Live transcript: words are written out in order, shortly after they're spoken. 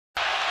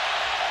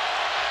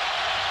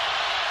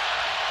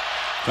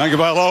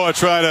Tagovailoa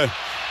trying to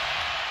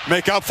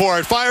make up for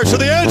it. Fires to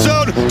the end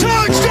zone.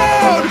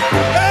 Touchdown!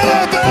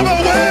 Alabama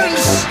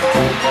wins!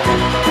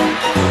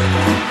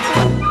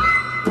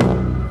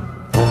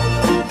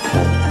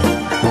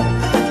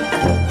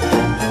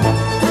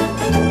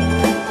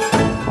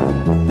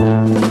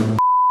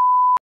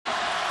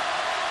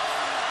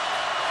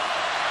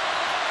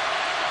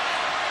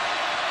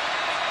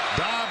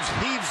 Dobbs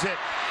heaves it.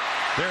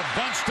 They're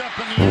bunched up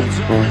in the end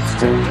zone. It's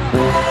tipped up.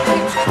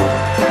 It's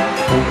caught.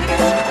 It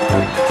is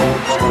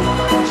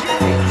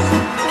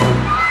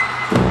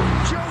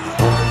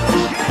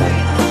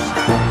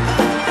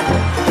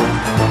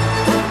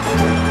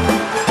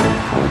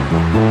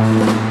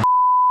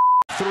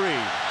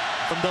Three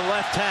from the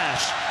left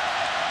hash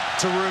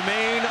to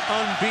remain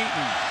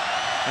unbeaten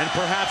and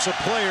perhaps a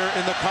player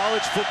in the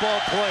college football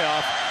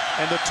playoff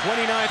and the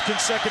 29th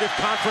consecutive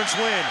conference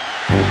win.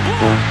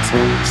 Blocked,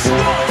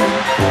 struck,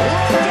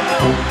 rolled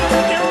down,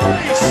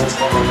 erased.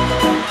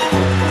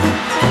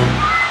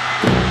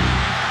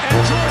 And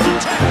Georgia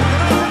Tech with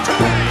an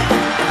opportunity.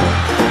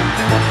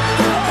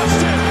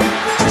 Austin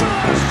still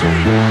on his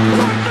feet.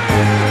 Right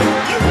there.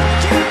 You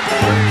can't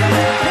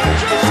believe what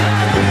just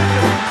happened.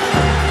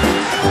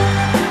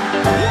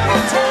 What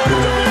a time to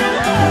be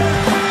alive.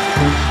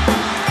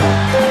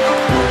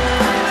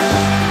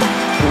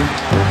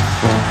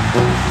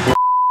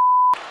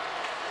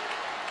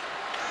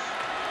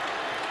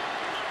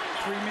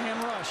 Three-man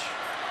rush.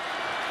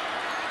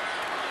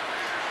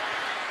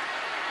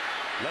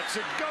 Let's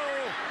it go.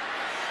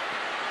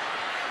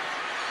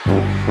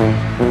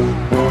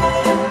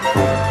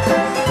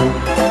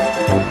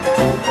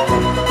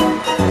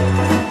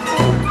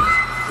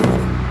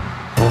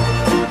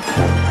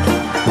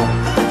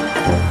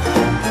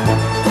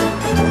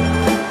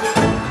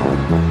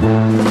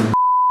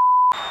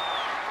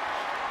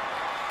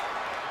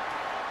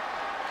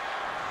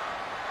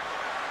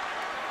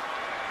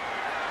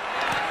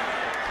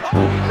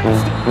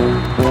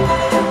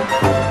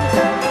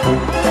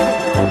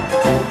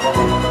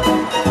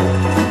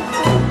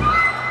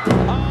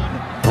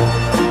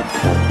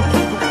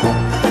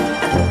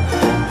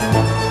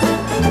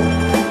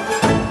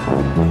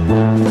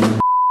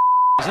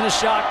 He's in a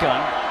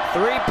shotgun.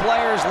 Three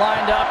players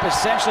lined up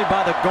essentially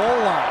by the goal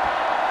line.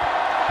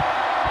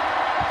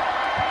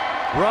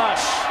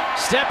 Rush,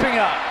 stepping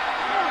up,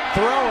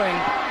 throwing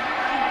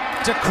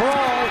to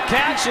Kroll,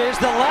 catches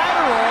the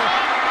lateral.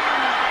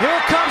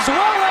 Here comes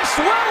Willis.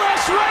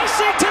 Willis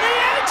racing to the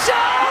end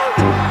zone.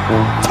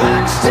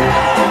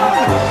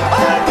 Touchdown!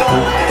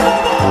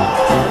 Unbelievable!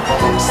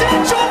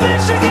 Central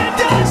Michigan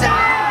does it!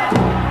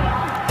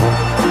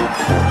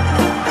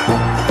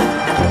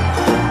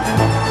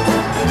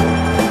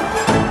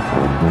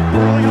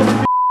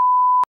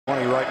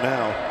 Right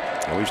now,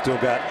 and we've still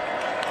got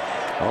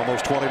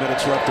almost 20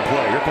 minutes left to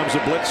play. Here comes a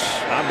blitz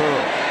on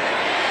Burrow.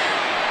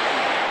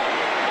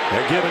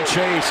 They're giving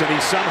chase, and he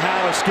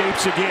somehow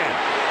escapes again.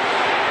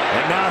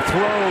 And now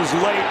throws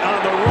late on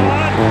the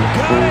run.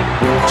 Got it!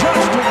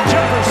 Justin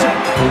Jefferson.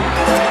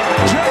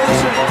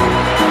 Jefferson.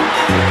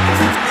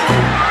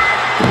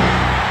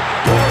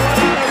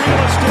 Going out of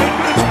real estate,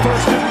 but it's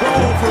first and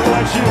goal for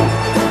LSU.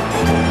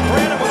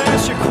 Brandon, I want to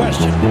ask you a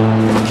question.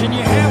 Can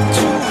you have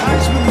two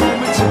Heisman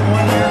moments in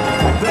 1 year?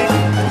 I think.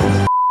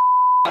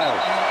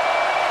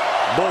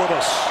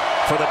 Bullitus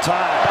for the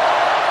tie.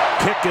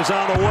 Kick is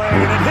on the way,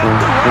 and it hit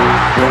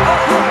the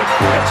upright.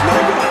 It's no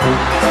good.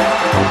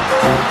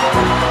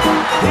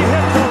 He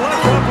hit the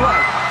left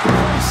upright.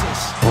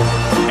 Crisis.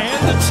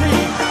 And the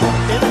team.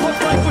 It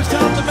looked like it was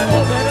down the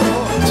middle, then it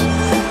hooked.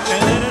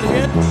 And then it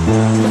hit.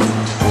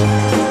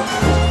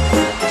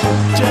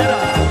 Dead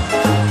on.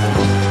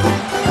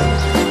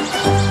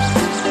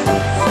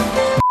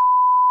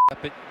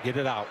 Get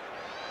it out.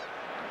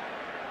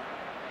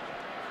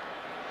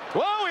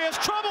 Whoa, he has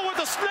trouble with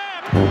the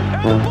snap.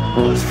 And the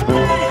ball is free.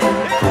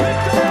 It's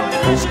picked up by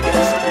Michigan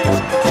State's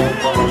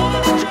Jalen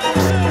Watts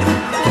Jackson.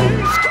 And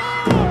he scores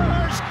on the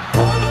last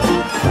play of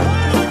the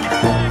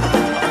game.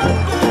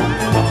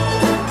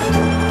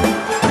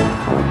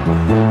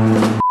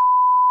 Unbelievable.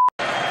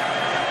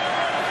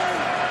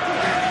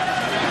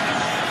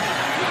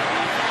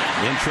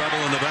 in trouble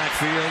in the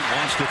backfield.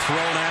 Wants to throw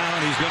now,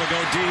 and he's going to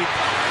go deep.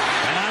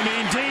 And I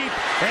mean deep.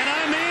 And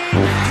I mean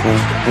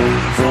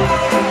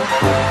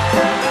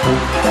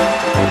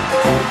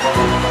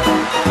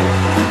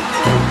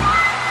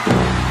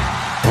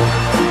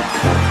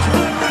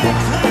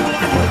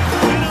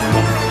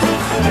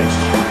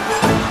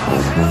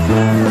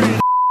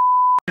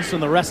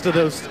and the rest of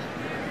those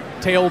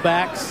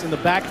tailbacks in the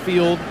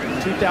backfield.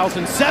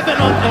 2007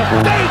 on the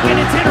fake, and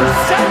it's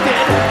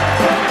intercepted.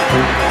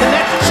 And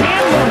that's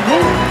Chandler who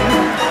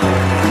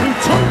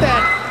took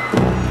that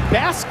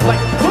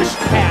push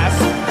pass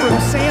from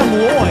Sam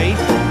Loy.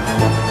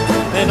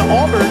 And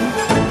Auburn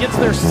gets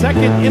their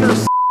second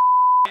interception.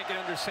 Can't get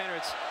under center.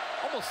 It's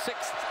almost 8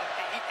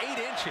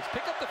 inches.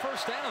 Pick up the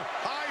first down.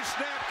 high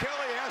snap.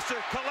 Kelly has to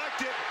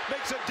collect it.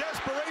 Makes a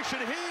desperation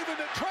heave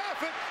into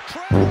traffic.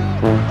 Travel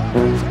off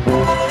his head.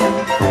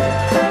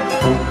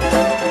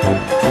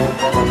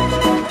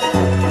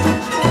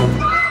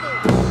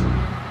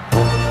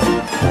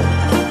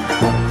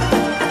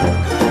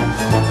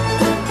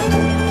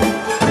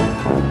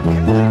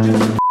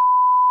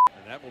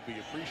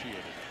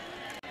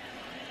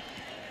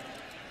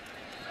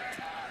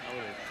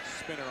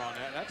 spinner on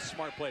that. That's a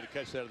smart play to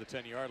catch that at the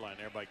 10-yard line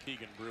there by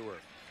Keegan Brewer.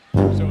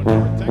 So in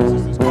North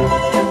Texas is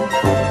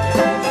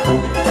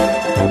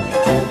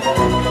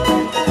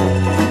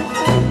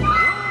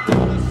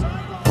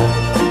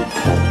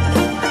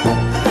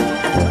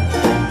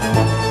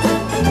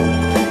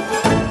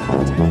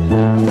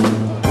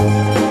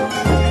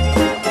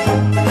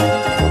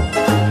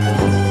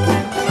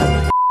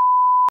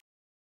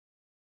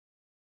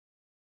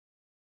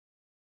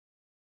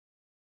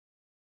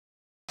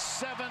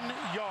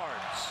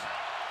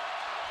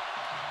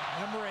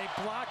Remember,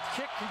 a blocked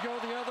kick can go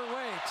the other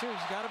way, too.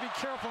 He's got to be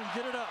careful and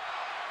get it up.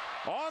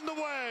 On the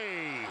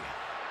way.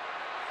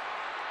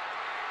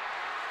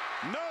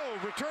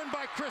 No, returned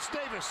by Chris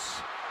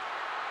Davis.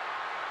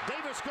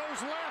 Davis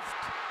goes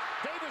left.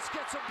 Davis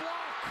gets a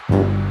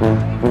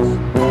block. Davis